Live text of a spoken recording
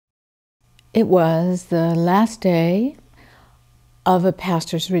It was the last day of a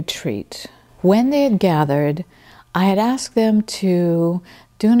pastor's retreat. When they had gathered, I had asked them to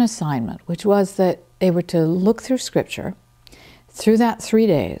do an assignment, which was that they were to look through Scripture through that 3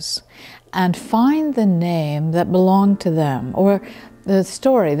 days and find the name that belonged to them, or the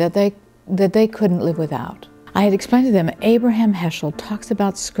story that they couldn't live without. I had explained to them, Abraham Heschel talks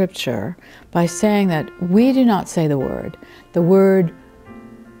about Scripture by saying that we do not say the word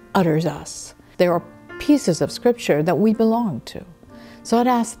utters us. There are pieces of Scripture that we belong to. So I'd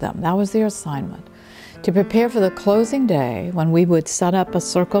asked them, that was their assignment, to prepare for the closing day when we would set up a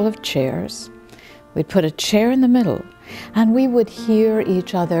circle of chairs. We'd put a chair in the middle, and we would hear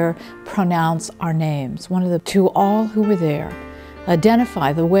each other pronounce our names, one of the to all who were there,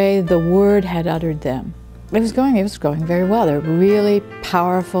 identify the way the Word had uttered them. It was going very well. There were really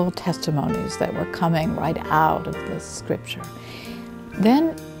powerful testimonies that were coming right out of this Scripture.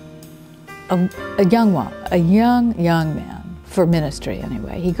 Then a young man, for ministry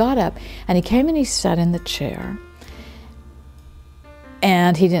anyway, he got up and he came and he sat in the chair,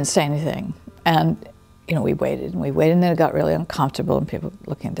 and he didn't say anything. And you know, we waited and then it got really uncomfortable and people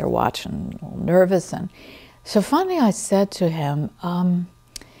looking at their watch and a little nervous. And so finally I said to him,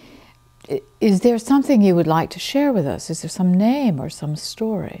 is there something you would like to share with us? Is there some name or some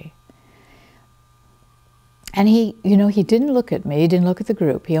story? And he didn't look at me, he didn't look at the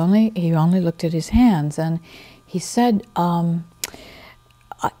group, he only looked at his hands, and he said,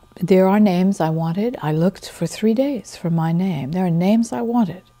 there are names I wanted. I looked for 3 days for my name. There are names I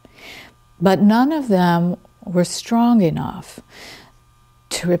wanted, but none of them were strong enough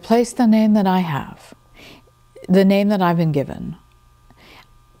to replace the name that I have, the name that I've been given.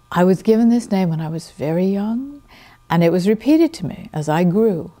 I was given this name when I was very young, and it was repeated to me as I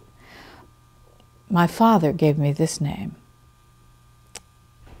grew. My father gave me this name.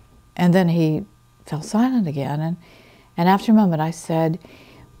 And then he fell silent again, and after a moment I said,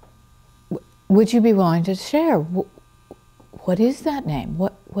 would you be willing to share? What is that name?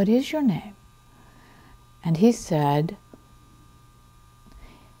 What is your name? And he said,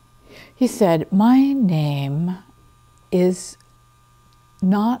 my name is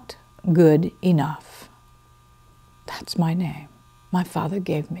not good enough. That's my name. My father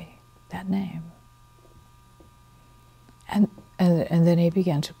gave me that name. And then he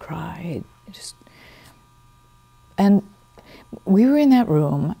began to cry. And we were in that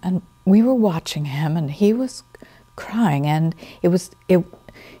room, and we were watching him, and he was crying, and it was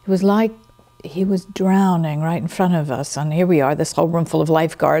like he was drowning right in front of us. And here we are, this whole room full of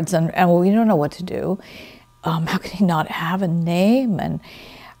lifeguards, and we don't know what to do. How could he not have a name,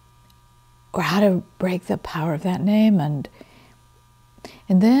 or how to break the power of that name? And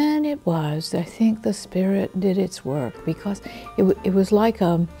then it was, I think the Spirit did its work, because it was like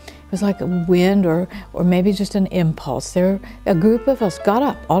a wind, or maybe just an impulse. A group of us got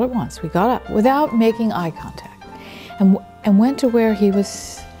up all at once. We got up without making eye contact, and went to where he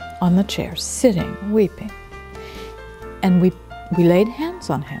was on the chair, sitting, weeping. And we laid hands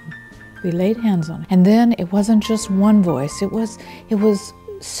on him. We laid hands on him. And then it wasn't just one voice. It was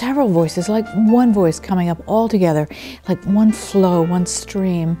several voices, like one voice coming up all together, like one flow, one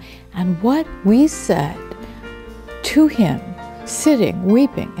stream. And what we said to him, sitting,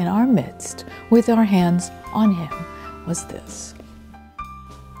 weeping in our midst, with our hands on him, was this: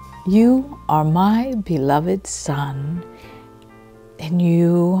 you are my beloved Son, in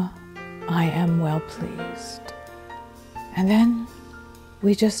you I am well pleased. And then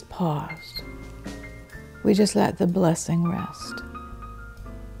we just paused. We just let the blessing rest.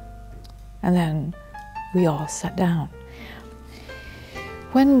 And then we all sat down.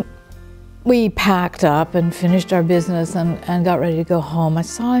 When we packed up and finished our business and got ready to go home, I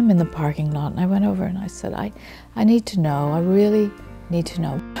saw him in the parking lot, and I went over and I said, I need to know, I really need to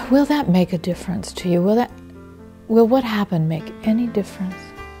know. Will that make a difference to you? Will what happened make any difference?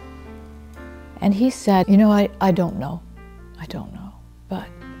 And he said, I don't know. I don't know. But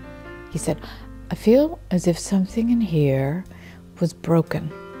he said, I feel as if something in here was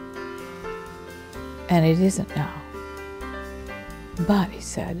broken. And it isn't now. But, he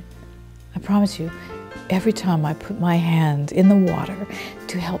said, I promise you, every time I put my hand in the water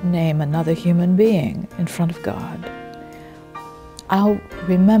to help name another human being in front of God, I'll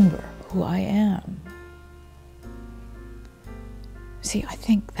remember who I am. See, I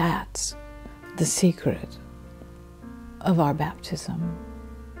think that's the secret of our baptism.